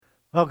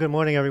Well, good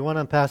morning, everyone.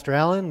 I'm Pastor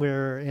Allen.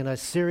 We're in a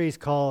series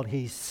called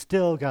He's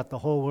Still Got the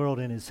Whole World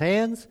in His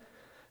Hands,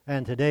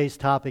 and today's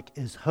topic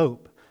is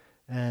hope.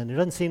 And there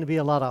doesn't seem to be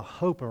a lot of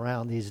hope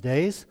around these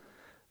days,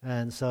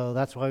 and so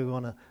that's why we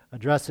want to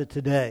address it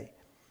today.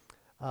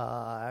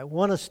 I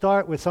want to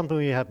start with something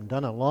we haven't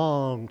done a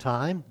long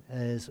time,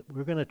 is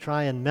we're going to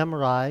try and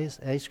memorize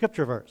a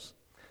scripture verse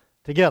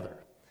together.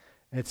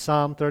 It's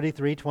Psalm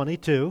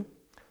 33:22, so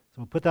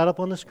we'll put that up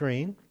on the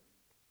screen.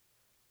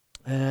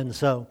 And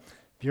so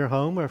if you're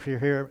home or if you're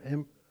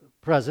here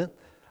present,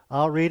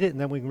 I'll read it and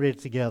then we can read it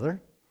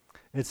together.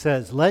 It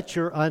says, "Let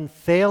your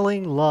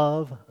unfailing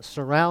love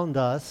surround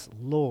us,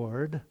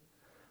 Lord,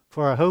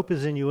 for our hope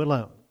is in you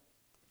alone."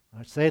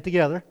 Let's say it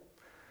together.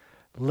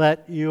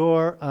 Let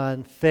your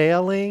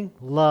unfailing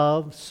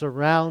love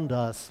surround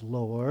us,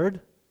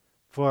 Lord,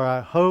 for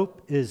our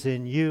hope is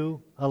in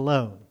you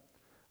alone.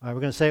 All right,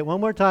 we're going to say it one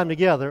more time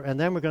together, and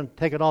then we're going to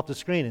take it off the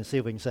screen and see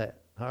if we can say it.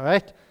 All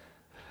right?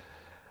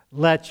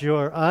 Let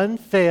your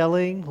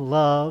unfailing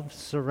love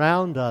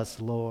surround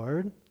us,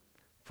 Lord,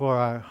 for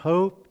our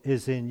hope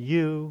is in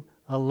you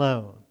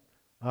alone.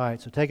 All right,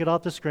 so take it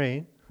off the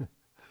screen.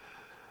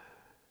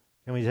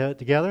 Can we do it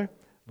together?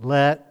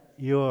 Let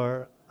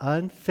your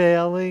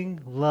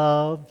unfailing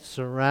love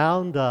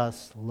surround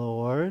us,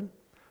 Lord,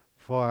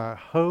 for our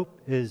hope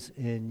is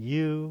in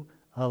you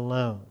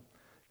alone.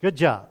 Good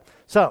job.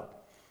 So,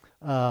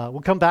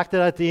 we'll come back to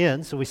that at the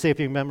end, so we see if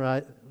you remember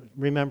it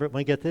when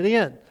we get to the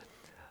end.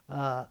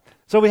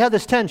 So we have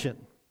this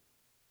tension.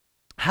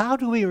 How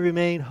do we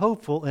remain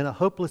hopeful in a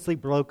hopelessly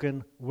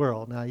broken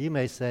world? Now, you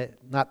may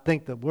not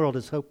think the world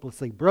is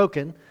hopelessly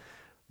broken,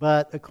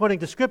 but according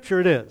to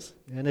Scripture, it is.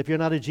 And if you're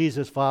not a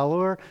Jesus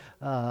follower,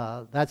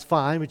 that's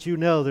fine, but you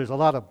know there's a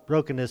lot of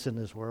brokenness in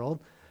this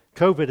world.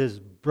 COVID is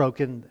a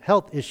broken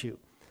health issue.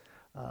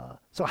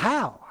 So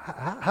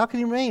how can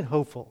you remain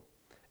hopeful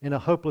in a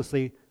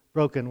hopelessly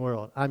broken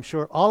world? I'm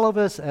sure all of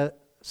us at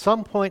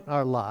some point in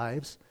our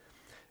lives,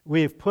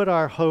 we've put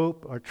our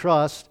hope or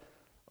trust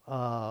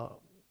or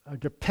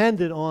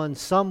depended on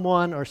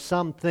someone or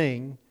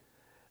something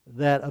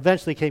that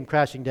eventually came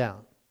crashing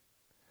down.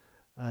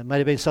 It might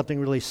have been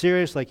something really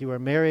serious, like you were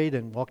married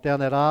and walked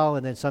down that aisle,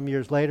 and then some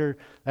years later,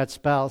 that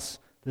spouse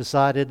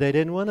decided they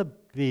didn't want to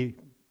be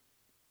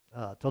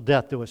till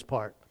death do us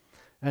part.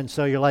 And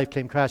so your life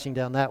came crashing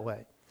down that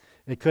way.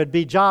 It could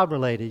be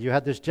job-related. You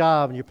had this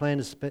job, and you're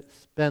planning to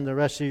spend the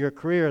rest of your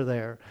career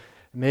there.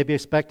 Maybe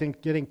expecting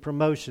getting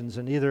promotions,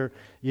 and either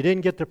you didn't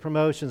get the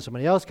promotion,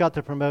 somebody else got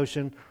the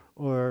promotion,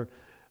 or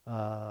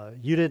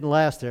you didn't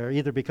last there,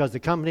 either because the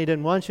company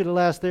didn't want you to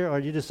last there, or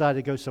you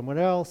decided to go somewhere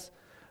else.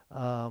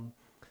 And,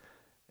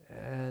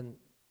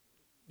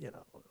 you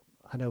know,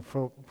 I know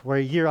for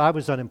a year I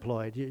was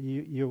unemployed.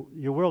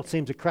 Your world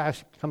seems to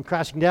come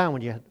crashing down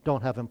when you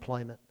don't have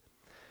employment.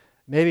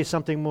 Maybe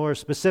something more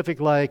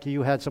specific, like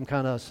you had some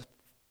kind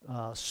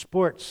of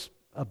sports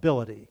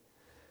ability.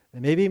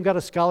 And maybe even got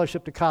a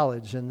scholarship to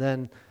college, and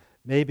then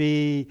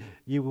maybe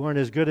you weren't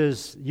as good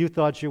as you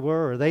thought you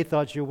were, or they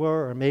thought you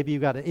were, or maybe you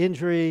got an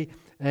injury,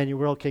 and your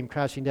world came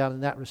crashing down in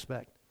that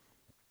respect.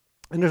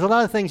 And there's a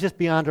lot of things just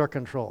beyond our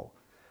control.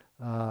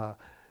 A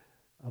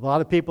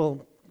lot of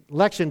people,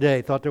 election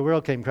day, thought their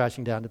world came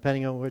crashing down,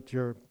 depending on what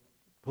your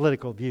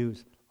political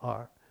views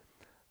are.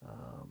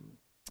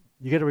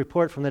 You get a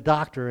report from the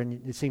doctor,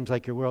 and it seems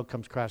like your world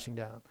comes crashing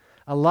down.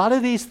 A lot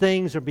of these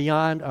things are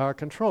beyond our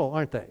control,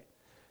 aren't they?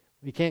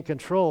 We can't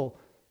control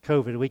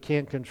COVID. We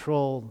can't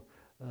control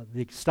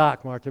the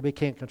stock market. We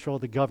can't control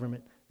the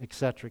government, et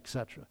cetera, et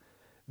cetera.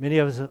 Many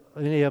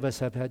of us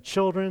have had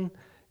children.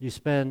 You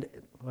spend,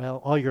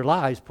 all your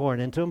lives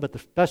pouring into them, but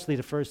especially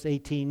the first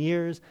 18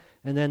 years,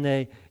 and then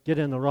they get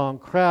in the wrong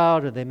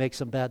crowd, or they make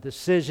some bad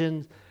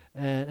decisions.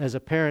 And as a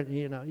parent,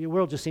 your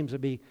world just seems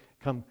to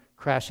come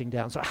crashing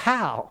down. So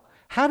how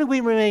do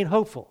we remain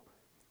hopeful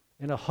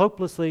in a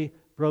hopelessly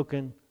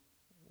broken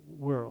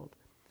world?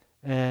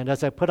 And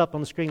as I put up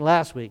on the screen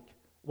last week,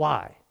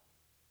 why?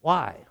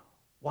 Why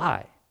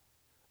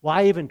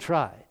even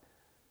try?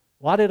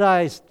 Why did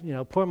I,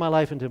 pour my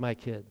life into my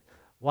kid?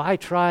 Why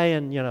try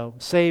and,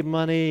 save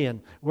money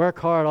and work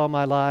hard all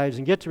my lives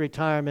and get to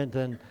retirement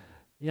and,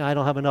 I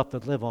don't have enough to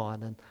live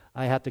on and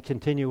I have to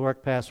continue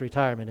work past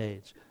retirement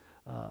age?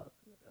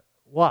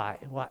 Why?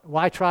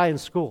 Why try in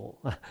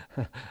school?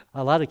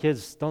 A lot of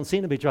kids don't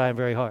seem to be trying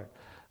very hard.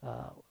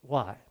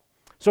 Why?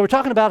 So we're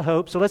talking about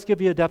hope, so let's give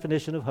you a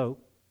definition of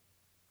hope.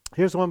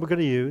 Here's the one we're going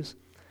to use.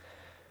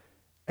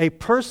 A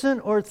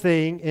person or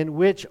thing in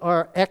which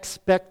our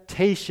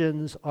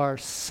expectations are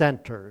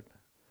centered.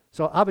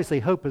 So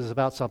obviously hope is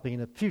about something in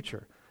the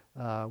future.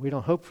 We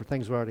don't hope for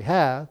things we already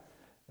have.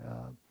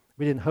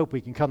 We didn't hope we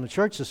can come to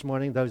church this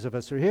morning. Those of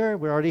us who are here,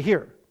 we're already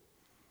here.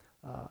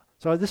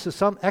 So this is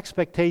some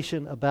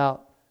expectation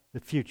about the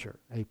future.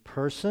 A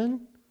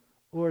person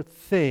or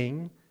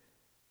thing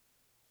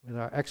with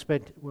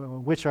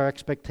which our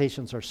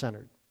expectations are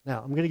centered.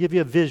 Now, I'm going to give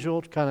you a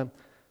visual kind of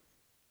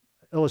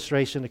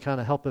illustration to kind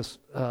of help us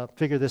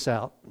figure this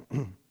out.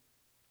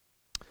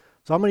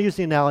 So I'm going to use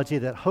the analogy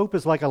that hope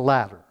is like a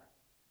ladder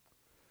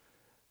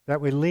that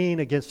we lean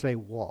against a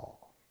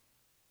wall.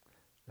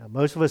 Now,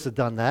 most of us have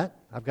done that.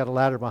 I've got a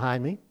ladder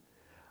behind me.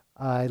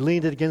 I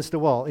leaned it against the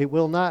wall. It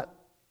will not,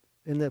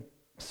 in the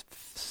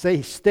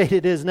state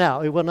it is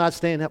now, it will not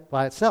stand up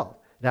by itself.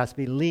 It has to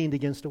be leaned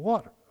against a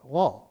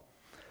wall.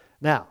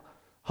 Now,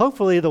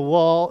 hopefully the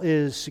wall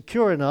is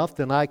secure enough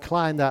that I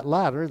climb that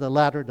ladder, the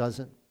ladder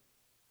doesn't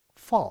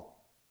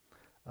fall.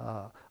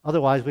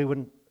 Otherwise, we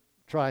wouldn't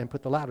try and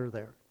put the ladder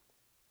there.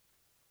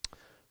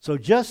 So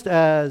just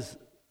as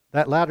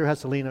that ladder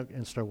has to lean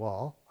against our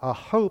wall, our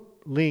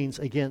hope leans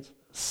against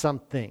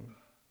something.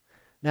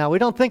 Now, we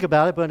don't think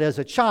about it, but as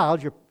a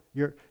child,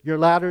 your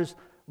ladder's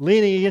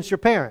leaning against your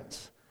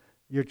parents.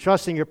 You're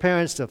trusting your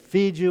parents to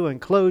feed you and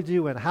clothe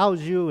you and house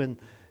you and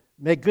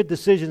make good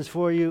decisions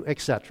for you,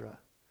 etc.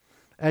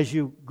 As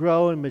you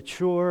grow and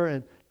mature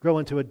and grow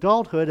into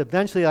adulthood,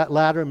 eventually that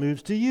ladder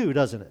moves to you,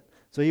 doesn't it?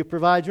 So you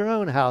provide your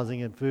own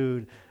housing and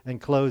food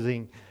and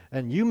clothing,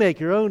 and you make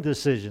your own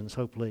decisions,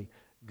 hopefully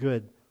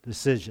good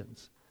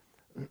decisions.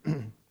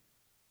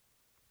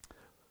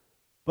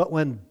 But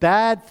when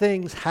bad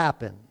things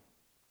happen,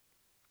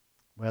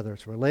 whether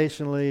it's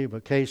relationally,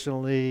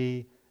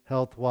 vocationally,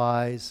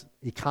 health-wise,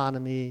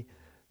 economy,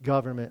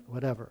 government,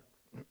 whatever,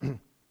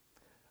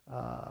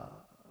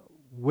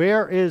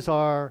 where is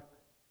our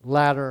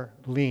ladder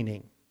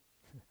leaning?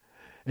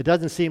 It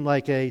doesn't seem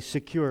like a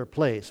secure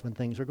place when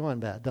things are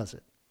going bad, does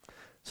it?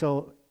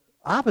 So,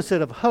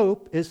 opposite of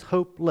hope is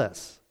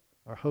hopeless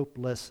or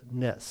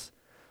hopelessness.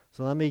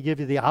 So let me give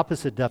you the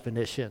opposite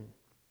definition.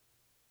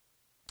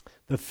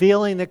 The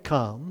feeling that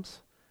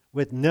comes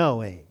with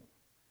knowing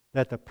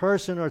that the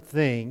person or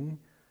thing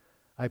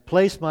I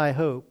place my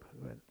hope,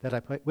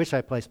 which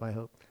I place my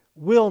hope,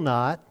 will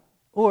not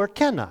or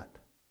cannot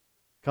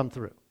come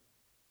through.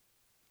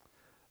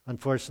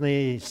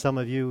 Unfortunately, some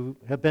of you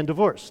have been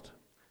divorced.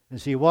 And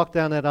so you walked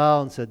down that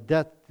aisle and said,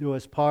 death do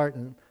us part,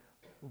 and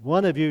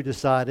one of you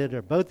decided,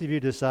 or both of you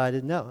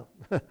decided, no.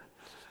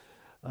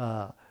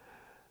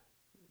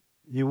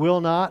 You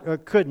will not or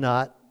could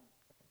not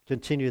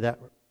continue that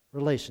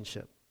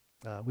relationship.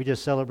 We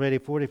just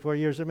celebrated 44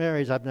 years of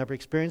marriage. I've never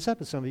experienced that,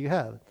 but some of you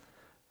have.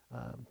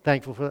 I'm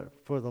thankful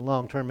for the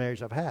long-term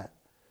marriage I've had.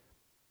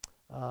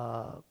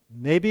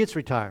 Maybe it's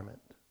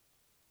retirement.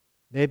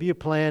 Maybe you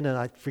plan, and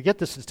I forget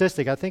the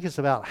statistic, I think it's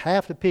about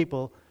half the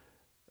people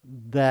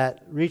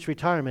that reach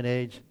retirement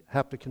age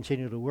have to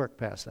continue to work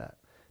past that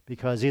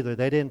because either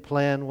they didn't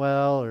plan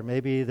well or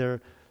maybe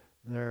their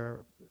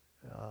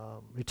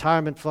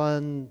retirement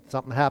fund,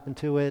 something happened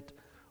to it,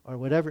 or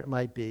whatever it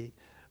might be,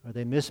 or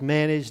they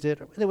mismanaged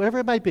it, or whatever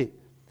it might be.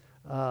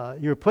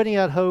 You're putting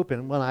out hope,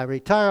 and when I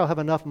retire, I'll have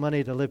enough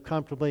money to live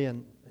comfortably,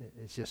 and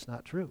it's just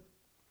not true.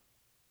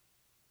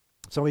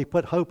 So we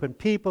put hope in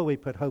people, we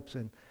put hopes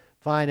in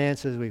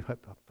finances, we put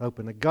hope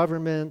in the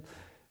government,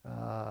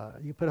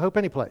 you put hope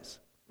any place.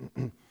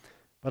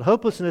 But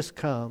hopelessness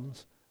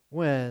comes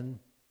when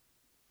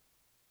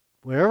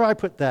wherever I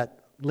put that,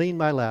 lean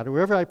my ladder,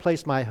 wherever I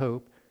place my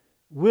hope,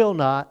 will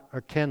not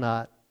or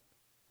cannot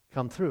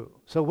come through.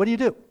 So what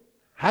do?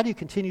 How do you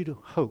continue to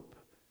hope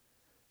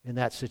in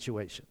that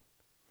situation?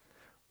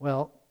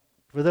 Well,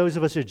 for those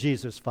of us who are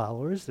Jesus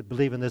followers that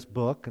believe in this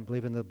book and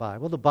believe in the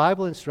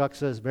Bible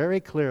instructs us very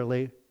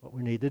clearly what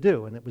we need to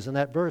do. And it was in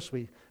that verse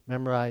we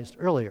memorized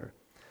earlier.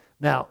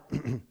 Now,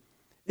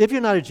 if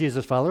you're not a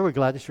Jesus follower, we're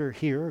glad that you're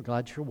here. We're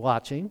glad that you're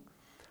watching.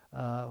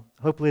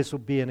 Hopefully this will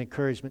be an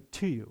encouragement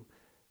to you,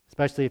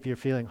 especially if you're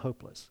feeling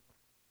hopeless.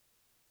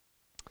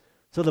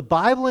 So the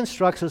Bible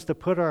instructs us to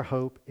put our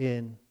hope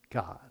in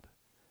God.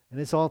 And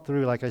it's all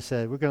through, like I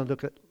said, we're going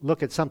to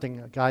look at something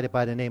a guy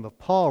by the name of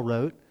Paul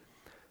wrote.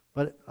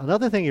 But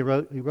another thing he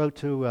wrote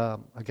to a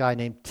guy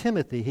named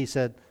Timothy. He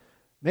said,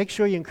 make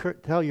sure you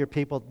tell your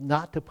people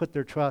not to put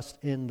their trust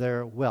in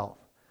their wealth.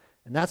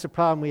 And that's a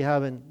problem we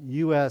have in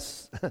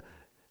U.S.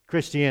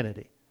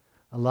 Christianity.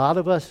 A lot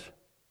of us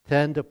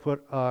tend to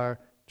put our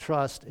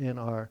trust in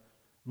our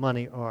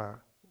money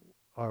or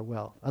our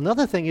wealth.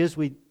 Another thing is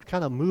we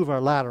kind of move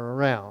our ladder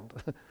around.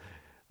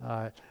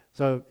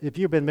 So if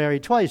you've been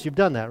married twice, you've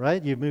done that,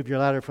 right? You've moved your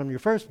ladder from your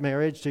first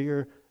marriage to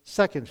your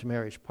second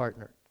marriage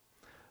partner.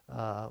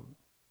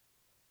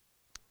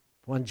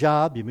 One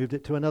job, you moved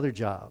it to another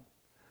job.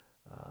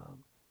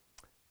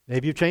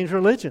 Maybe you've changed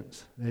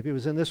religions. Maybe it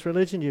was in this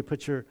religion, you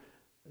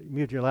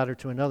moved your ladder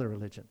to another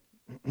religion.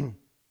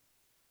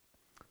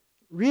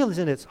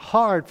 Reason it's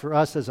hard for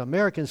us as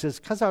Americans is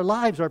because our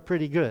lives are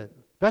pretty good,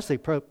 especially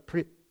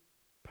pre-COVID.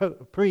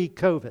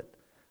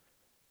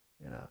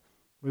 You know,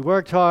 we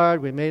worked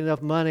hard, we made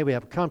enough money, we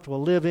have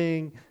comfortable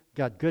living,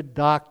 got good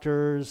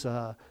doctors,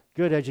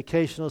 good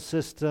educational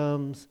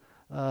systems.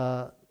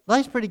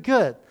 Life's pretty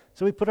good.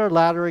 So we put our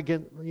ladder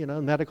against,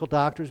 medical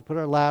doctors, put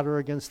our ladder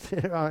against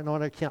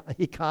our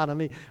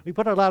economy. We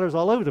put our ladders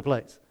all over the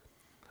place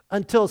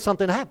until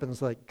something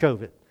happens like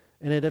COVID.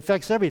 And it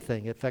affects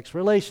everything. It affects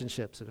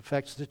relationships. It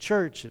affects the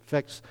church. It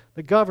affects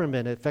the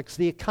government. It affects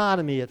the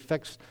economy. It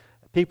affects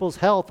people's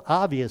health,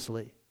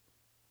 obviously.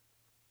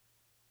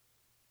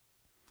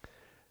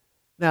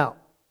 Now,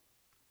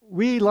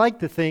 we like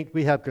to think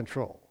we have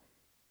control.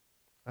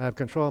 I have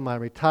control of my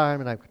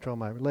retirement. I have control of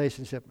my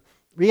relationship.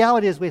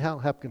 Reality is we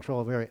don't have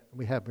control.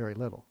 We have very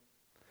little.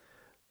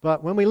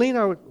 But when we lean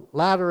our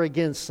ladder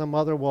against some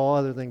other wall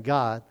other than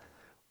God,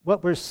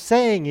 what we're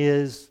saying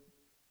is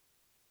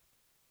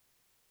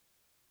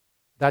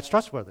that's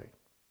trustworthy.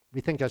 We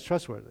think that's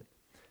trustworthy,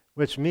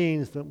 which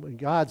means that when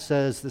God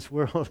says this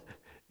world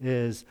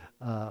is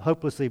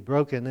hopelessly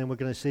broken, and we're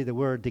going to see the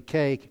word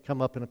decay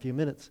come up in a few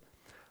minutes,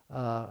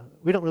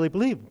 we don't really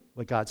believe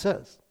what God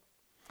says.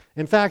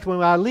 In fact,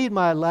 when I lean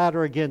my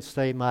ladder against,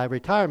 say, my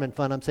retirement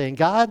fund, I'm saying,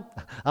 God,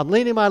 I'm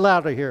leaning my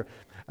ladder here.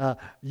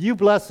 You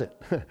bless it.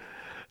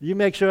 You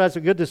make sure that's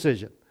a good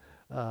decision.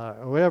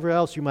 Or wherever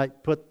else you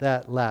might put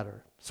that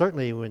ladder.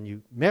 Certainly when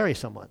you marry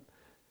someone,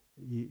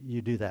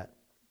 you do that.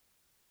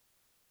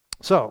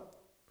 So,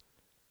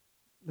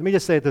 let me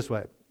just say it this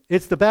way.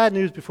 It's the bad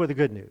news before the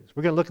good news.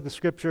 We're going to look at the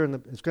scripture, and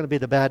it's going to be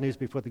the bad news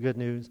before the good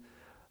news.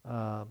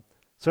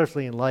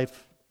 Certainly in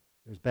life,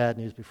 there's bad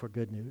news before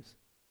good news.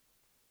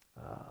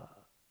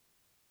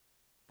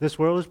 This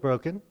world is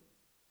broken,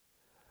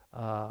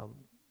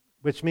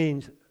 which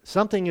means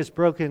something is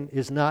broken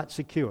is not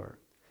secure.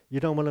 You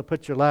don't want to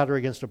put your ladder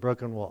against a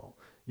broken wall.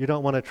 You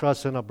don't want to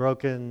trust in a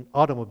broken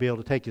automobile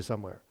to take you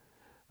somewhere.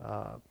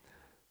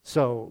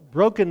 So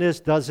brokenness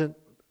doesn't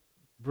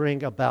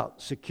bring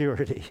about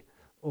security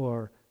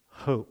or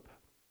hope.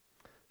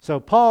 So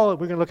Paul,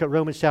 we're going to look at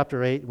Romans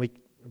chapter 8. We're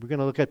going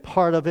to look at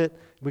part of it.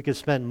 We could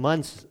spend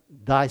months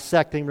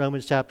dissecting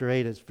Romans chapter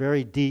 8. It's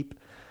very deep.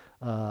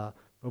 But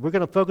we're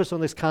going to focus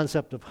on this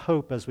concept of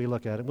hope as we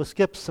look at it. We'll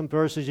skip some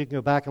verses. You can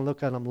go back and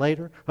look at them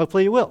later.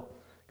 Hopefully you will.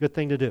 Good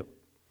thing to do.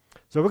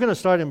 So we're going to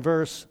start in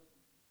verse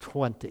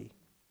 20.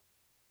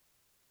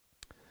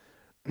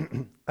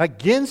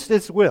 Against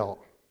its will,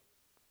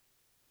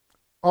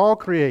 all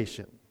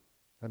creation,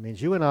 that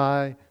means you and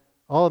I,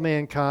 all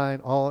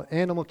mankind, all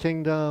animal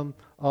kingdom,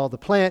 all the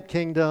plant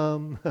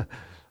kingdom,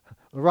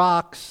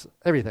 rocks,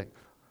 everything.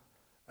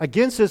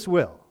 Against its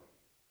will,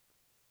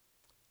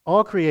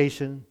 all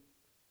creation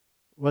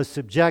was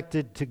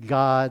subjected to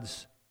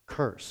God's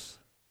curse.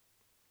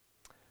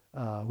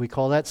 We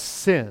call that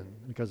sin.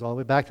 It goes all the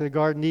way back to the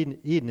Garden of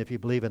Eden, if you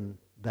believe in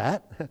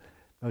that.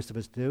 Most of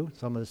us do.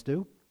 Some of us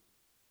do.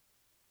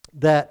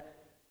 That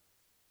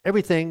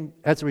everything,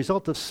 as a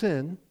result of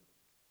sin,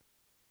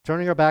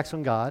 turning our backs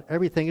on God,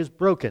 everything is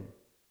broken.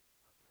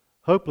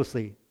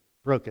 Hopelessly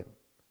broken.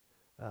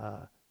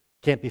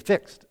 Can't be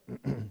fixed.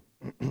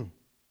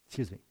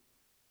 Excuse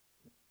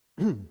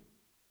me.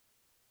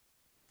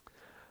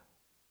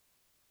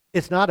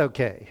 It's not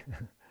okay.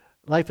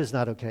 Life is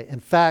not okay. In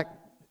fact,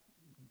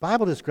 the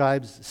Bible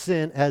describes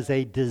sin as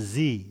a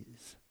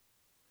disease,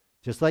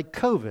 just like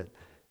COVID.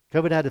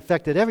 COVID had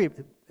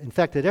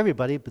infected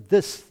everybody, but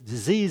this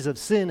disease of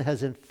sin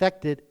has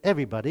infected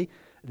everybody.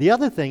 The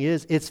other thing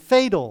is, it's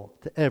fatal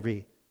to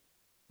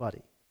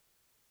everybody.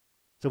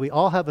 So we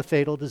all have a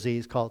fatal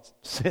disease called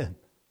sin.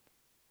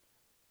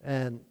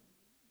 And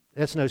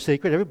it's no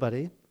secret.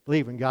 Everybody,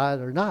 believe in God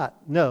or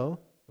not, know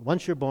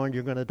once you're born,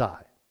 you're going to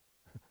die.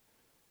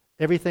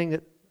 Everything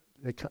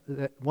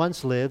that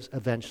once lives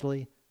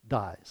eventually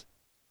dies.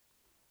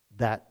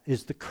 That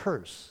is the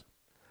curse.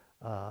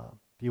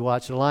 If you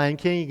watch The Lion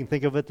King, you can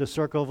think of it the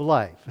circle of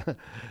life.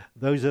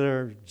 Those that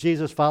are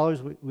Jesus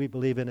followers, we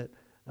believe in it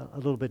a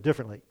little bit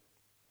differently.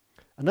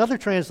 Another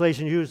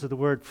translation uses the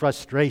word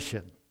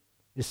frustration.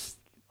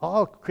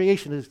 All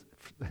creation is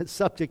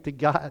subject to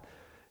God.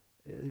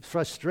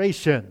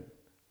 Frustration.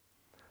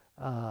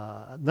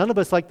 None of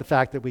us like the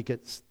fact that we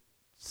get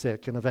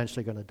sick and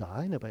eventually going to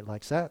die. Nobody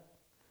likes that.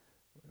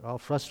 We're all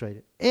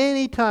frustrated.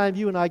 Anytime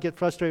you and I get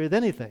frustrated with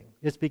anything,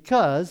 it's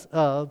because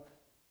of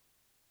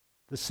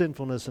the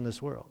sinfulness in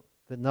this world,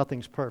 that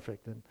nothing's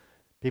perfect and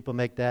people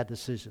make bad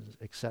decisions,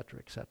 etc.,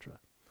 etc.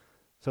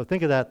 So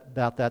think about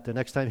that the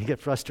next time you get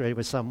frustrated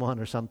with someone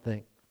or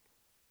something.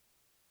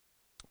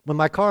 When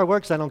my car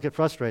works, I don't get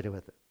frustrated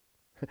with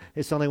it.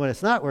 It's only when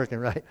it's not working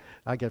right,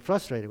 I get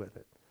frustrated with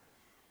it.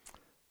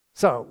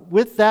 So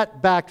with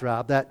that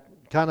backdrop, that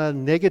kind of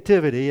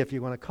negativity, if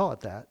you want to call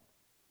it that,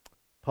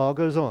 Paul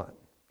goes on,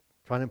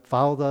 trying to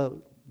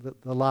follow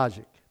the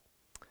logic.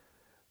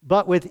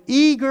 But with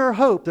eager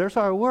hope, there's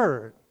our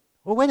word.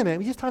 Well, wait a minute,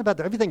 we just talked about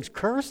that everything's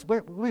cursed?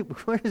 Where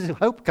is the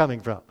hope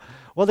coming from?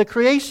 Well, the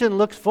creation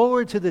looks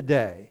forward to the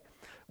day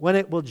when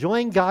it will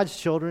join God's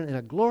children in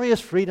a glorious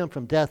freedom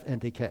from death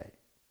and decay.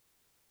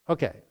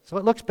 Okay, so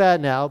it looks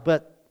bad now,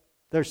 but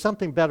there's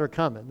something better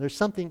coming. There's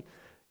something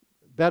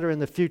better in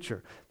the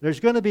future. There's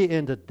going to be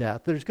end to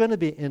death. There's going to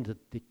be end to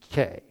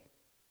decay.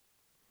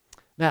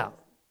 Now,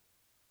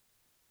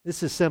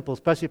 this is simple,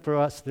 especially for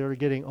us that are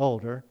getting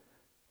older,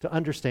 to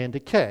understand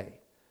decay.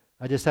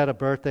 I just had a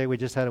birthday, we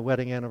just had a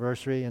wedding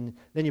anniversary, and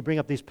then you bring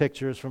up these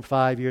pictures from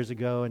 5 years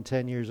ago and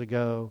 10 years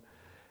ago,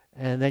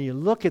 and then you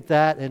look at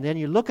that, and then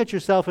you look at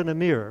yourself in the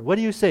mirror. What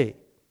do you see?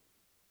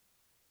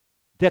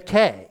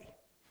 Decay.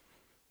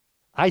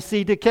 I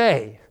see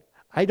decay.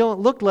 I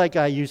don't look like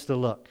I used to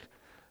look.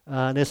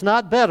 And it's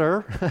not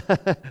better.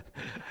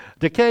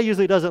 Decay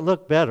usually doesn't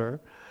look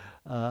better.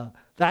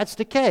 That's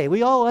decay.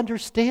 We all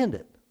understand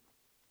it.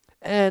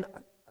 And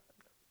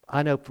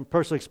I know from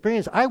personal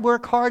experience, I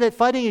work hard at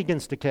fighting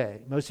against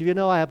decay. Most of you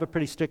know I have a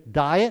pretty strict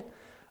diet.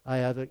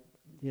 I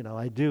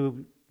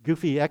do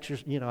goofy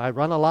exercise. I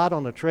run a lot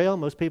on the trail.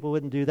 Most people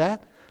wouldn't do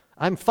that.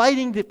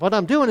 What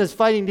I'm doing is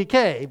fighting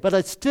decay, but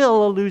it's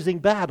still a losing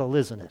battle,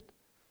 isn't it?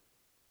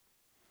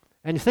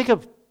 And you think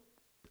of,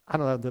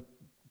 the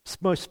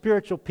most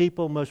spiritual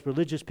people, most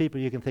religious people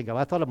you can think of.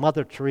 I thought of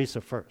Mother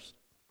Teresa first.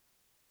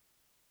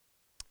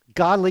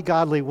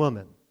 Godly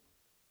woman.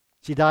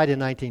 She died in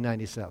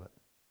 1997.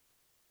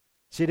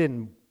 She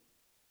didn't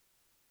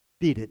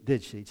beat it,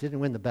 did she? She didn't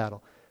win the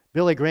battle.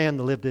 Billy Graham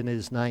lived in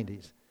his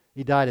 90s.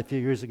 He died a few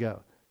years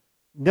ago.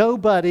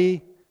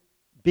 Nobody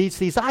beats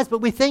these odds, but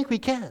we think we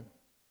can.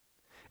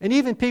 And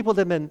even people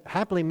that have been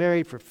happily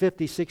married for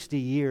 50, 60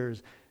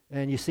 years,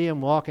 and you see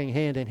them walking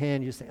hand in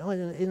hand, you say, oh,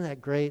 isn't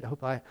that great? I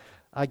hope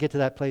I get to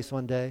that place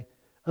one day.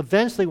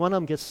 Eventually, one of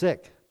them gets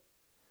sick.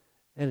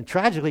 And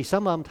tragically,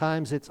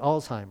 sometimes it's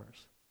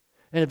Alzheimer's.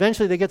 And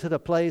eventually they get to the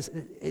place,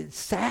 it's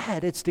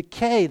sad, it's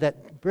decay,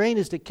 that brain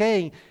is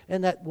decaying,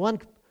 and that one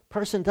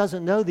person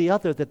doesn't know the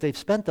other that they've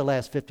spent the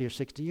last 50 or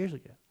 60 years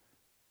ago.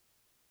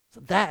 So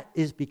that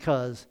is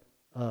because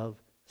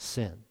of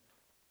sin.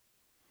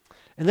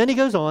 And then he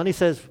goes on, he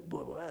says,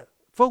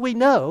 for we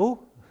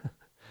know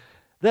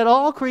that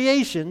all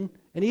creation,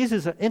 and he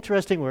uses an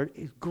interesting word,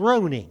 is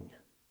groaning.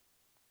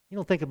 You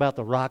don't think about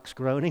the rocks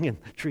groaning and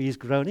trees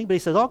groaning, but he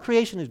says all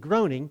creation is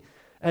groaning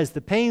as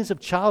the pains of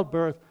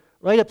childbirth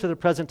right up to the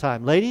present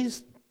time.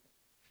 Ladies,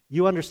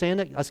 you understand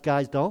it. Us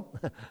guys don't.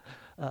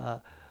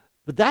 But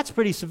that's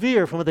pretty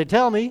severe from what they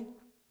tell me.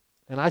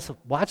 And I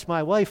watched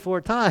my wife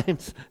 4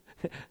 times.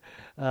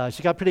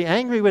 She got pretty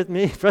angry with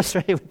me,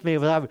 frustrated with me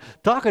when I was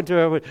talking to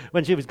her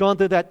when she was going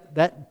through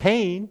that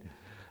pain,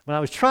 when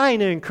I was trying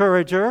to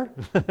encourage her.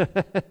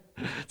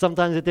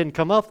 Sometimes it didn't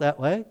come off that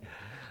way.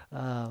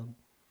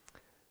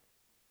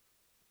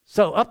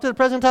 So up to the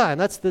present time,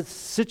 that's the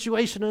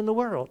situation in the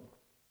world.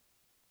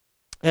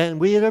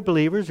 And we that are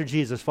believers or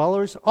Jesus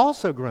followers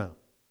also groan.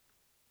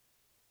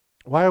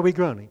 Why are we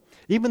groaning?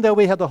 Even though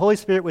we have the Holy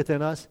Spirit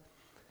within us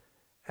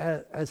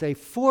as a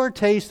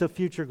foretaste of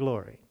future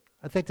glory.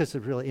 I think this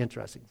is really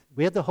interesting.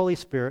 We have the Holy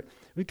Spirit.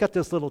 We've got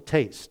this little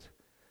taste.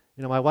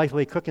 My wife will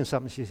be cooking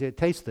something. She said,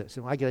 taste this.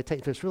 And I get a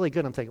taste. If it's really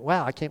good, I'm thinking,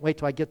 wow, I can't wait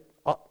till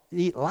I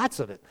eat lots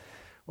of it.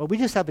 Well, we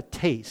just have a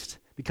taste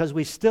because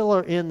we still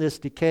are in this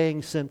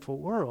decaying, sinful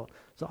world.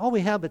 So all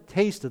we have a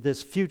taste of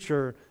this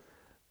future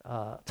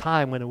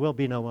time when there will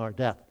be no more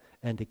death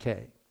and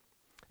decay.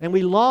 And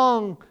we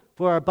long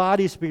for our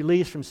bodies to be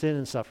released from sin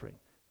and suffering,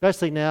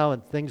 especially now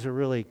when things are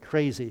really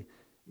crazy.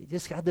 You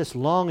just got this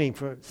longing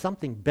for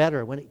something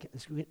better when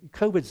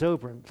COVID's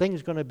over and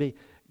things are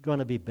going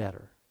to be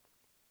better.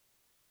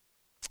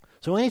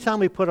 So anytime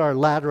we put our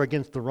ladder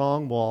against the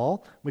wrong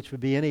wall, which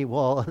would be any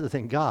wall other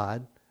than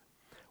God,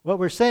 what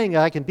we're saying,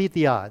 I can beat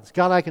the odds.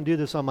 God, I can do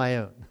this on my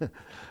own.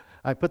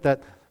 I put the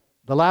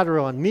ladder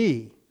on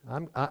me.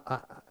 I'm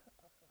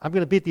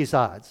going to beat these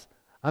odds.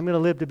 I'm going to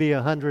live to be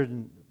 100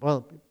 and,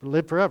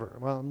 live forever.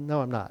 Well,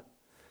 no, I'm not.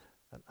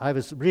 I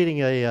was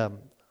reading a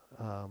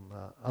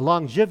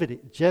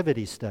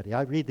longevity study.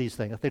 I read these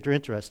things. I think they're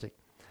interesting.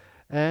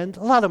 And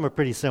a lot of them are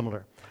pretty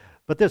similar.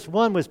 But this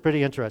one was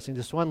pretty interesting.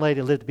 This one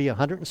lady lived to be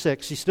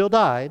 106. She still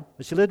died,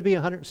 but she lived to be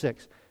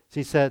 106.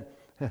 She said,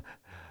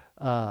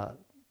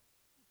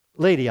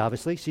 lady,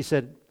 obviously, she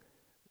said,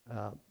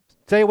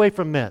 stay away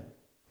from men.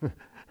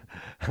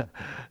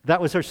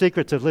 That was her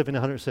secret to living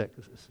 106.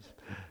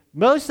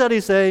 Most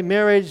studies say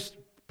marriage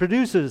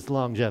produces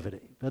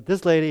longevity, but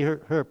this lady,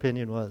 her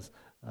opinion was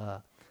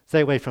stay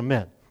away from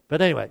men.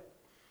 But anyway,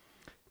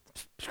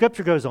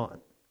 Scripture goes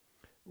on.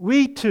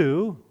 We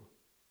too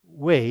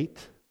wait,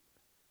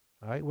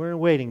 all right, we're in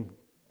waiting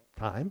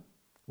time,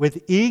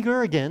 with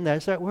eager, again,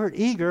 that's that word,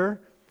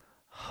 eager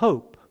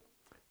hope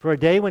for a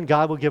day when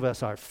God will give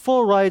us our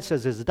full rights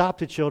as His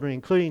adopted children,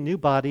 including new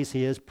bodies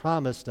He has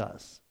promised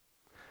us.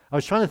 I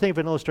was trying to think of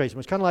an illustration. It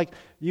was kind of like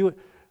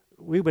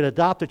we would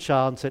adopt a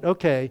child and said,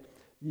 okay,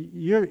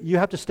 you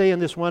have to stay in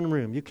this one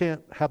room. You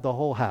can't have the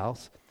whole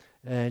house,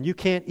 and you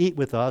can't eat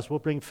with us. We'll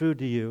bring food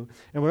to you,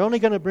 and we're only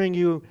going to bring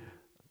you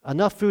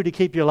enough food to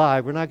keep you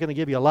alive. We're not going to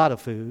give you a lot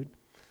of food,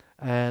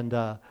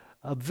 and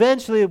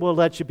eventually we'll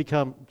let you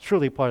become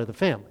truly part of the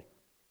family.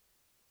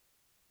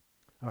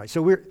 All right,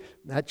 so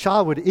that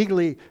child would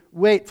eagerly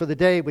wait for the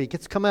day where he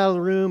gets to come out of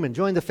the room and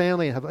join the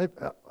family and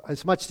have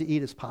as much to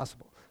eat as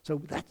possible.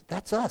 So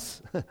that's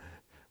us.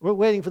 We're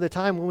waiting for the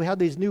time when we have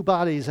these new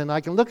bodies and I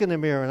can look in the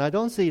mirror and I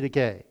don't see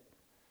decay.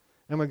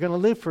 And we're going to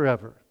live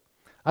forever.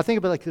 I think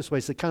about it like this way.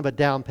 It's kind of a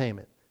down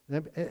payment.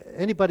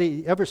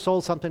 Anybody ever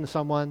sold something to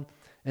someone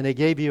and they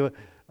gave you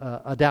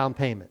a down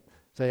payment?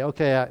 Say,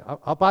 okay,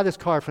 I'll buy this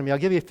car from you. I'll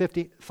give you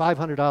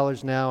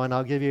 $500 now and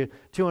I'll give you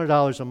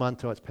 $200 a month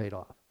till it's paid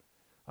off.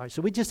 All right,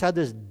 so we just had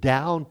this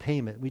down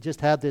payment. We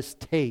just had this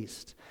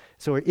taste.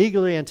 So we're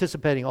eagerly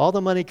anticipating all the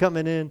money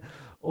coming in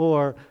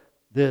or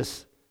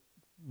this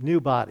new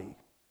body,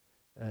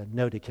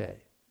 no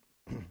decay.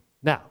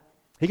 Now,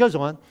 he goes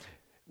on,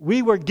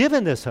 we were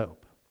given this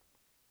hope.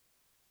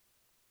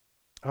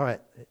 All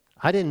right,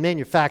 I didn't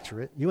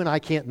manufacture it. You and I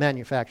can't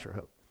manufacture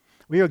hope.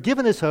 We are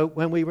given this hope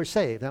when we were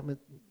saved.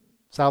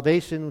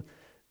 Salvation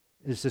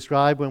is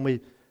described when we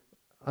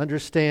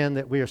understand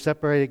that we are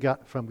separated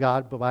from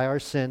God by our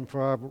sin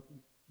for our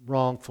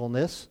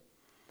wrongfulness,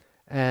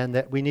 and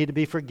that we need to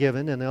be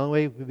forgiven, and the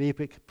only way we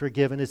be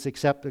forgiven is to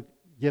accept the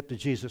gift of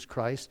Jesus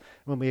Christ.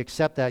 When we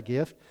accept that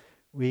gift,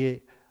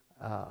 we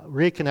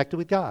reconnected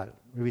with God.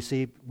 We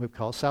receive what we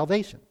call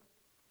salvation.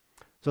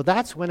 So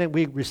that's when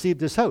we receive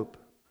this hope,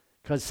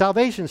 because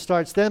salvation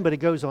starts then, but it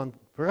goes on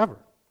forever.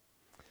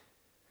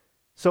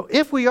 So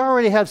if we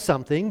already have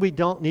something, we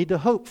don't need to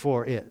hope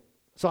for it.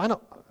 So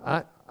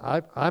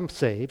I'm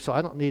saved, so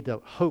I don't need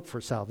to hope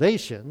for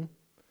salvation,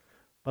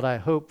 but I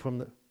hope from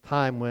the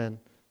time when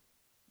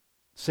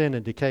sin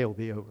and decay will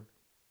be over.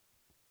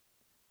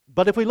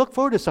 But if we look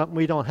forward to something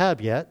we don't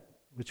have yet,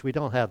 which we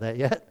don't have that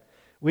yet,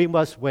 we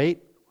must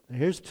wait.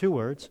 Here's 2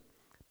 words: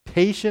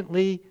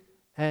 patiently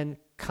and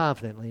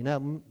confidently.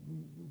 Now,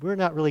 we're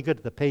not really good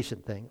at the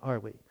patient thing, are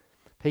we?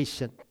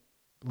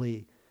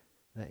 Patiently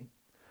thing.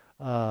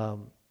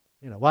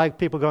 Why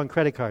people go on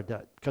credit card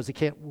debt? Because they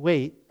can't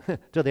wait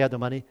till they have the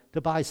money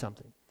to buy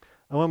something.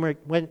 And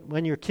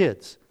when you're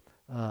kids,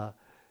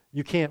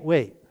 you can't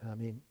wait. I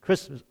mean,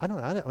 Christmas, I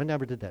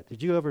never did that.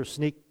 Did you ever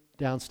sneak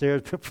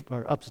downstairs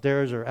or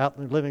upstairs or out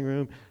in the living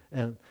room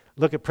and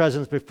look at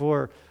presents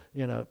before,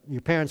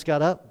 your parents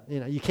got up?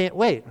 You can't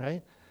wait,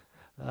 right?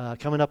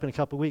 Coming up in a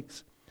couple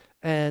weeks.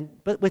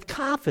 But with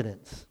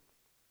confidence.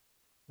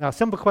 Now,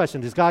 simple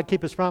question, does God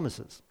keep his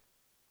promises?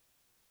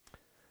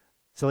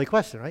 Silly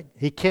question, right?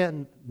 He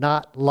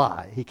cannot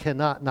lie. He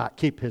cannot not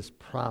keep his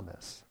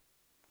promise.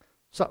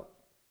 So,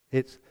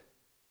 it's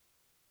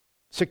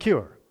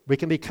secure. We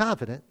can be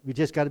confident. We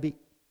just got to be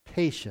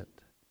patient.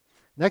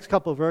 Next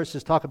couple of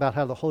verses talk about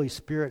how the Holy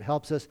Spirit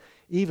helps us,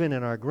 even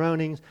in our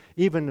groanings,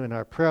 even in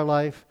our prayer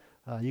life.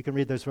 You can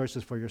read those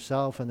verses for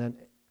yourself. And then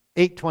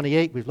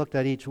 8:28, we've looked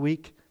at each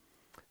week,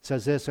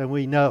 says this, and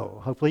we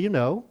know, hopefully you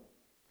know,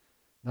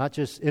 not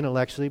just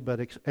intellectually, but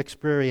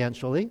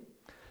experientially,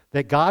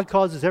 that God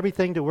causes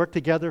everything to work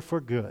together for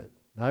good.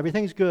 Not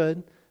everything's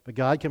good, but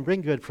God can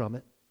bring good from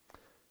it.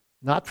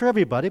 Not for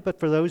everybody, but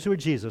for those who are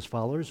Jesus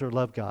followers or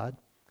love God.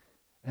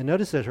 And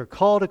notice that are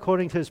called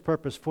according to his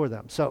purpose for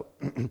them. So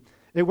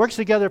it works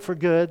together for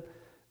good,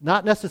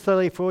 not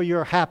necessarily for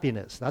your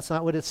happiness. That's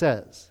not what it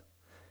says.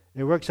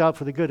 It works out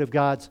for the good of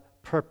God's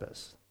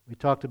purpose. We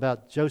talked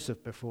about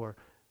Joseph before.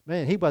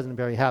 Man, he wasn't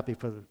very happy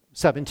for the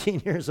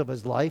 17 years of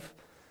his life.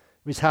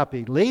 He was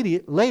happy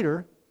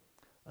later,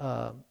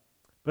 but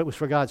it was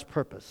for God's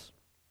purpose.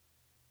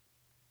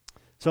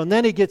 So and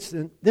then he gets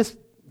in this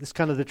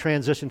kind of the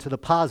transition to the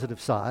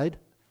positive side.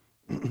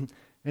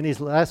 And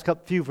these last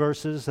few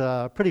verses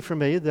are pretty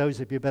familiar, those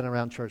of you who've been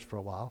around church for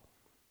a while.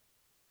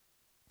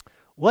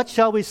 What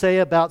shall we say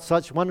about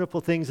such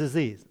wonderful things as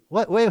these?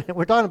 Wait a minute,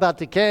 we're talking about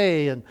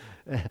decay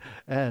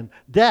and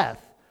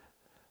death.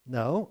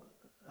 No.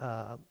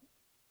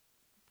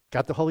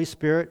 Got the Holy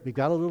Spirit. We've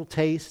got a little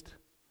taste.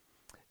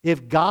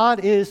 If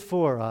God is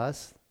for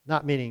us,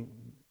 not meaning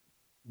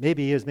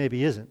maybe he is, maybe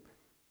he isn't.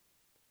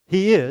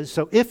 He is,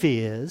 so if he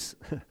is,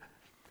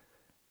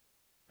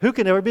 who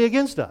can ever be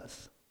against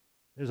us?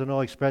 There's an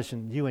old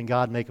expression, you and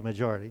God make a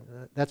majority.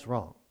 That's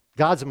wrong.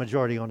 God's a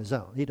majority on his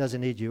own. He doesn't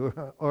need you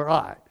or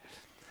I.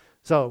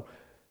 So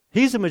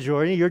he's a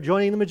majority. You're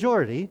joining the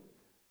majority,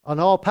 an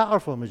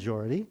all-powerful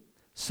majority.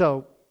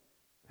 So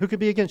who could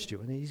be against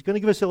you? And he's going to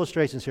give us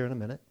illustrations here in a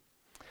minute.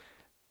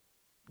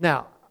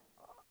 Now,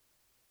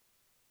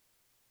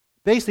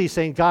 basically he's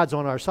saying God's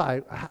on our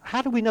side.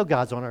 How do we know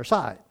God's on our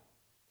side?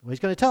 Well, he's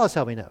going to tell us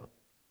how we know.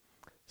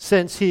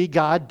 Since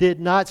God did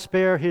not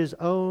spare his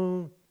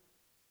own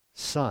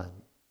Son,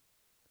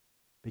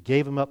 but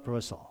gave him up for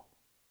us all,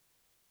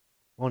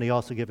 won't he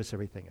also give us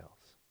everything else?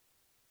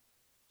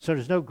 So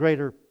there's no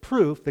greater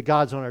proof that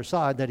God's on our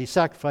side, that he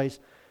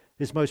sacrificed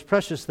his most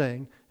precious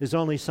thing, his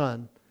only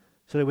Son,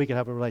 so that we can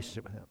have a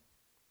relationship with him.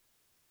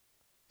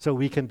 So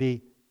we can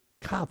be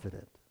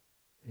confident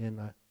in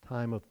a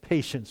time of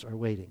patience or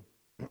waiting.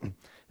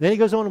 Then he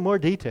goes on in more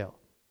detail.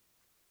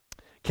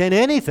 Can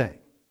anything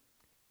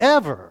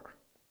ever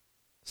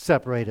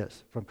separate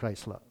us from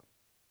Christ's love?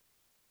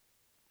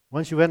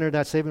 Once you enter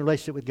that saving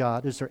relationship with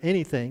God, is there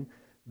anything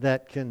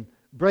that can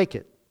break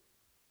it?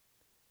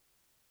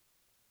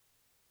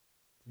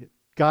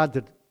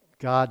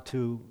 God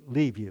to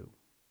leave you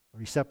or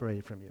be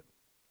separated from you.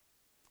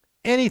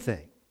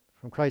 Anything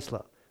from Christ's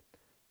love.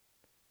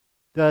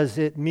 Does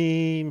it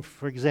mean,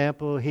 for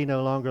example, he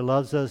no longer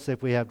loves us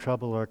if we have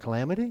trouble or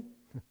calamity?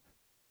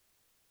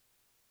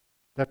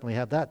 Definitely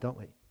have that, don't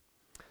we?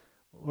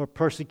 Or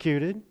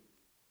persecuted,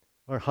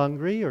 or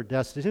hungry, or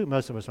destitute.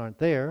 Most of us aren't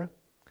there.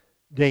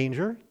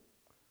 Danger,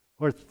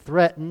 or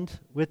threatened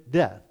with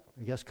death.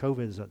 I guess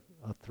COVID is a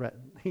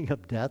threatening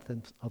of death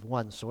of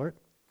one sort.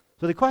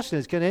 So the question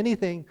is, can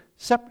anything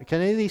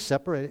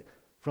separate it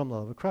from the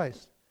love of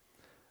Christ?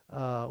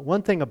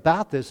 One thing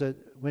about this,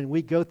 when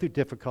we go through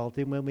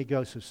difficulty, when we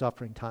go through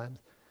suffering times,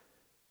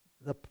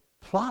 the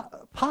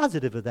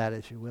positive of that,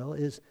 if you will,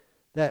 is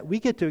that we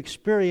get to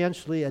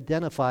experientially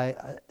identify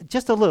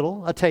just a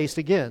little, a taste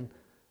again,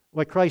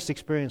 what Christ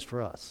experienced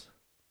for us.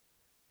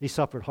 He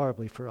suffered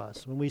horribly for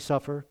us. When we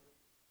suffer,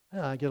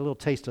 I get a little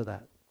taste of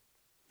that.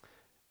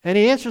 And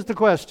he answers the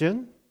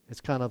question.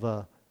 It's kind of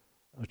a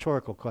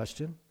rhetorical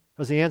question,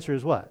 because the answer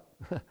is what?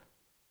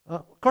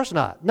 Of course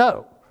not.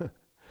 No.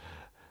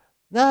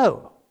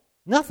 No.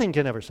 Nothing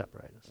can ever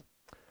separate us.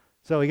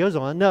 So he goes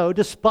on, no,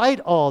 despite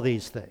all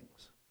these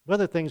things,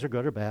 whether things are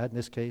good or bad, in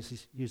this case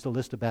he's used a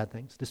list of bad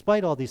things,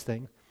 despite all these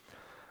things,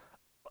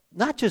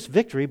 not just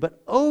victory,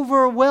 but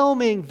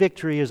overwhelming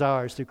victory is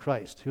ours through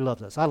Christ who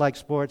loves us. I like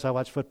sports, I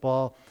watch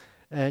football,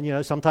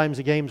 and sometimes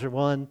the games are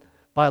won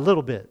by a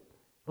little bit,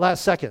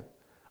 last second.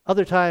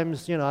 Other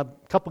times, a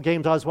couple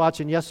games I was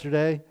watching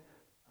yesterday,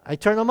 I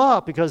turn them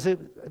off because it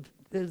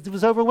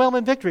was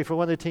overwhelming victory for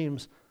one of the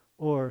teams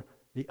or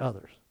the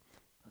others.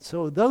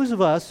 So those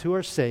of us who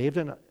are saved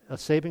in a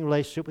saving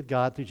relationship with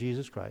God through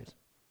Jesus Christ,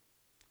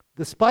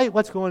 despite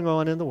what's going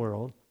on in the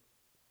world,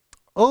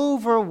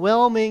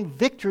 overwhelming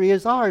victory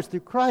is ours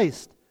through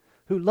Christ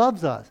who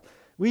loves us.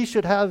 We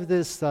should have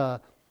this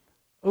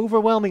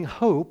overwhelming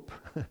hope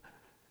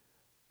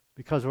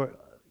because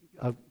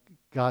of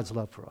God's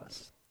love for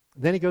us.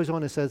 Then he goes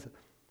on and says,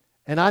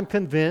 and I'm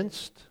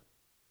convinced,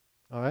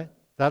 all right,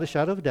 without a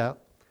shadow of a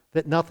doubt,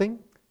 that nothing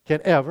can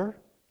ever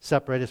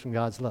separate us from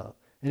God's love.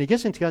 And he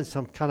gets into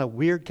some kind of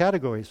weird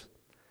categories.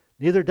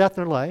 Neither death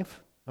nor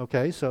life,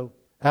 okay, so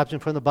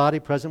absent from the body,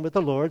 present with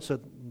the Lord, so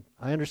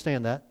I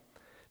understand that.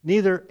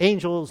 Neither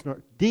angels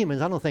nor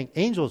demons. I don't think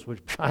angels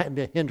would try and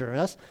hinder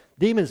us.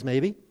 Demons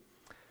maybe.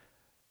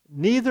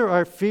 Neither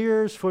our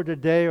fears for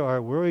today or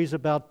our worries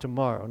about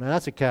tomorrow. Now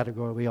that's a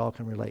category we all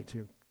can relate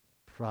to,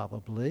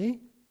 probably.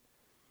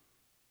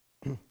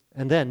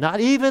 And then, not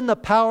even the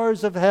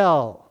powers of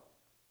hell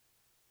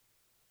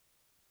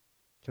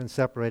can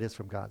separate us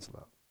from God's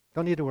love.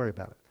 Don't need to worry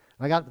about it.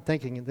 I got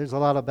thinking, there's a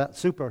lot about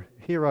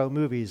superhero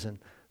movies and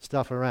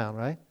stuff around,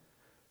 right?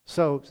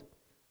 So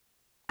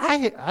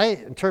I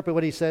interpret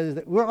what he says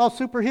that we're all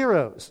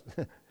superheroes.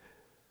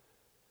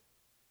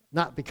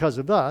 Not because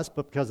of us,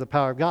 but because of the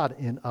power of God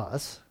in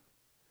us.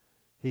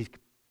 He's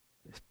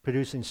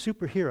producing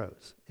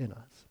superheroes in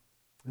us.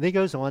 And he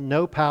goes on,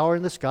 no power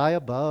in the sky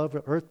above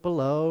or earth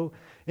below.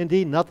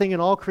 Indeed, nothing in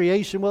all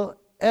creation will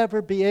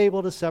ever be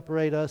able to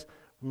separate us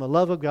from the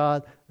love of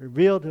God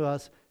revealed to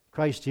us,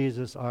 Christ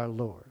Jesus our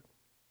Lord.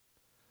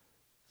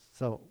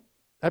 So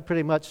that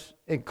pretty much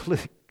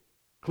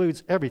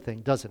includes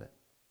everything, doesn't it?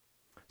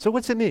 So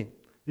what's it mean?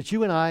 That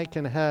you and I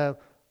can have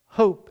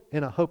hope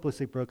in a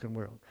hopelessly broken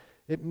world.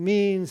 It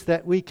means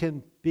that we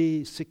can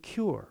be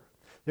secure,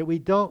 that we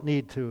don't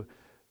need to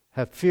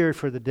have fear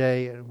for the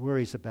day and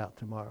worries about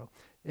tomorrow.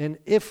 And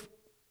if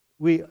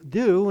we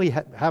do, we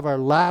have our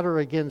ladder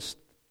against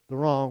the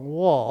wrong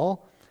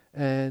wall,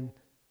 and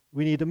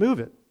we need to move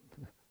it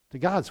to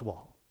God's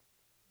wall.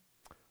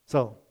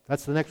 So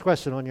that's the next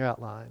question on your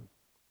outline.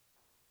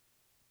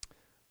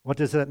 What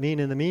does that mean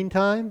in the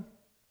meantime?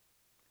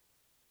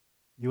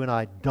 You and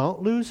I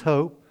don't lose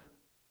hope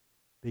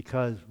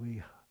because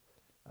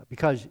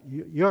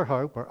your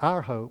hope or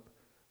our hope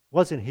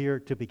wasn't here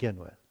to begin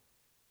with.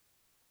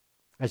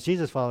 As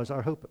Jesus followers,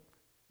 our hope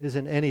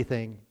isn't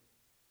anything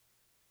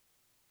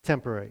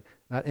temporary,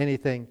 not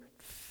anything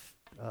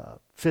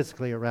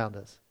physically around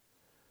us.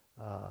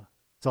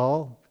 It's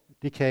all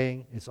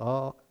decaying.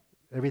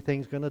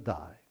 Everything's going to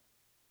die.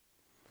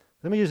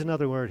 Let me use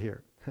another word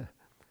here.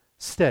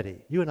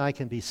 Steady. You and I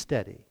can be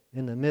steady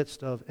in the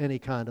midst of any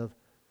kind of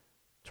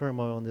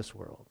turmoil in this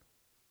world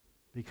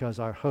because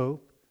our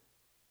hope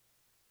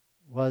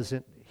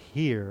wasn't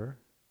here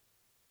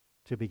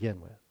to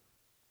begin with.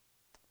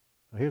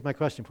 Now here's my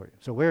question for you.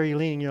 So where are you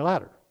leaning your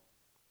ladder?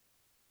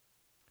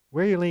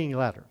 Where are you leaning your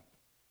ladder?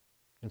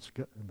 In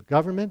the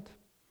government?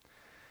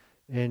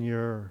 In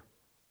your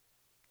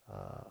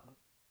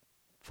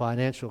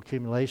financial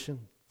accumulation?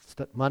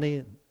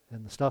 Money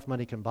and the stuff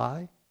money can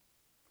buy?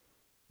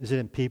 Is it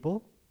in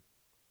people?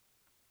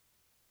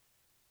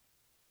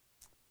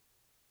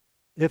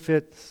 If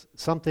it's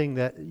something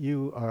that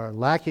you are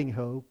lacking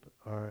hope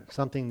or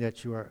something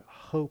that you are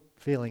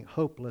feeling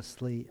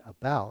hopelessly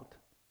about,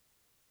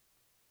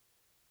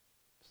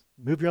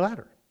 move your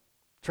ladder.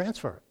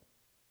 Transfer it.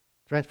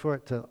 Transfer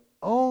it to the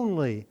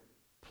only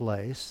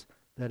place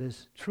that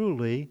is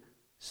truly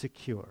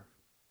secure.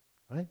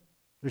 Right?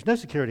 There's no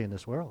security in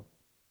this world.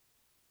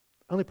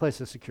 Only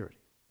place is security.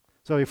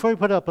 So before we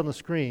put it up on the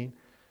screen,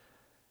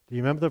 do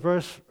you remember the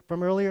verse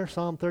from earlier,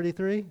 Psalm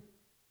 33?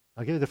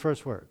 I'll give you the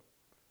first word.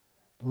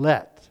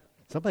 Let.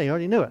 Somebody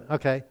already knew it.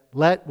 Okay.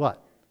 Let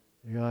what?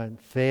 Your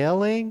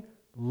unfailing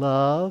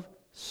love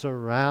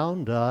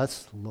surround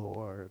us,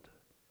 Lord.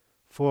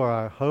 For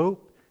our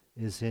hope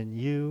is in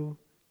you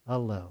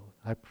alone.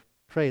 I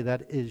pray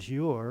that is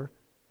your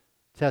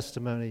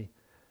testimony,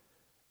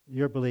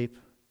 your belief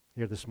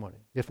here this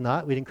morning. If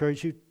not, we'd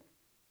encourage you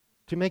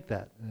to make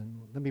that. And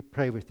let me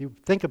pray with you.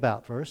 Think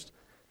about first.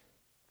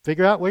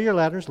 Figure out where your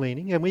ladder's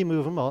leaning, and we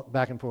move them all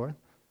back and forth.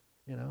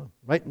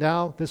 Right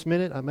now, this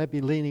minute, I might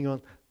be leaning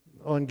on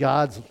on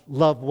God's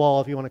love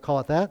wall, if you want to call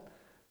it that.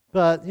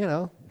 But,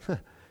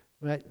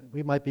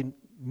 we might be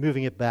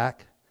moving it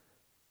back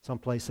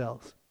someplace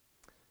else.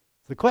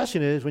 The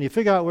question is, when you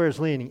figure out where it's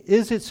leaning,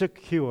 is it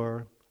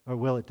secure or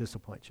will it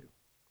disappoint you?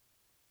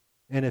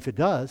 And if it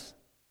does,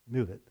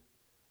 move it.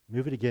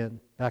 Move it again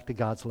back to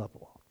God's love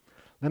wall.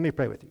 Let me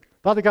pray with you.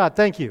 Father God,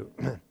 thank you.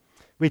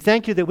 We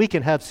thank you that we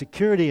can have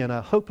security in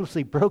a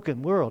hopelessly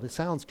broken world. It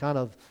sounds kind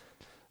of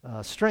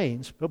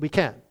strange, but we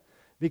can.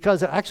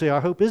 Because actually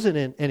our hope isn't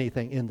in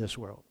anything in this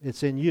world.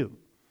 It's in you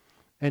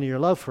and your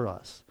love for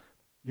us.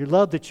 Your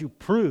love that you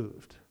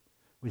proved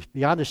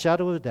beyond a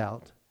shadow of a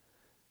doubt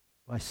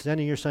by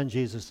sending your son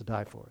Jesus to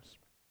die for us.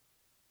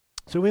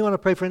 So we want to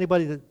pray for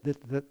anybody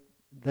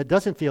that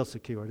doesn't feel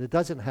secure, that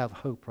doesn't have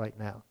hope right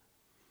now.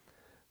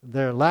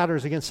 Their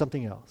ladders against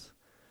something else.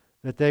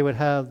 That they would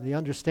have the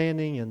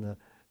understanding and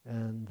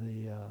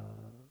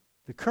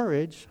the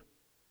courage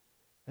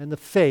and the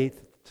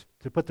faith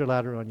to put their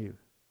ladder on you.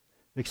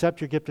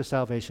 Accept your gift of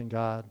salvation,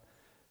 God,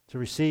 to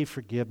receive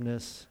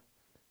forgiveness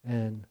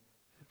and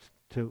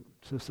to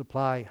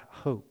supply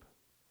hope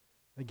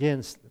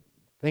against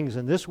things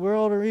in this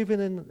world or even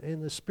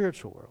in the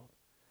spiritual world.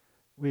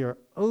 We are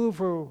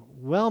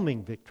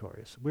overwhelming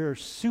victorious. We're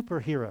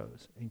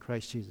superheroes in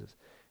Christ Jesus.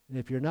 And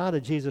if you're not a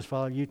Jesus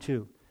follower, you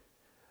too.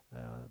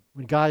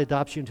 When God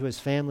adopts you into his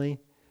family,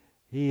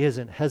 he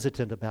isn't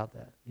hesitant about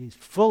that. He's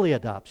fully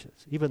adopts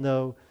us, even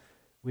though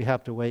we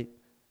have to wait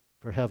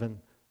for heaven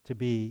to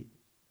be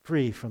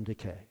free from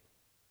decay.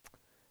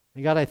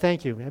 And God, I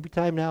thank you. Every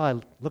time now I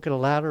look at a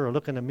ladder or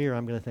look in a mirror,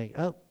 I'm going to think,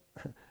 oh,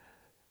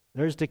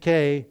 there's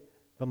decay,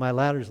 but my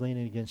ladder's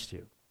leaning against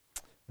you.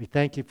 We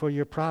thank you for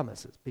your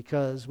promises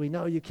because we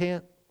know you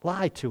can't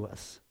lie to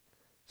us.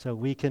 So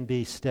we can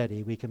be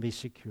steady, we can be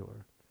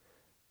secure.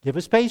 Give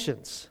us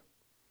patience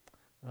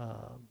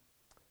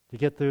to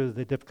get through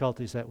the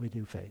difficulties that we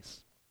do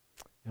face.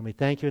 And we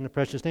thank you in the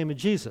precious name of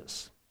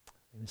Jesus.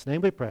 In his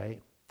name we pray.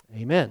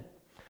 Amen.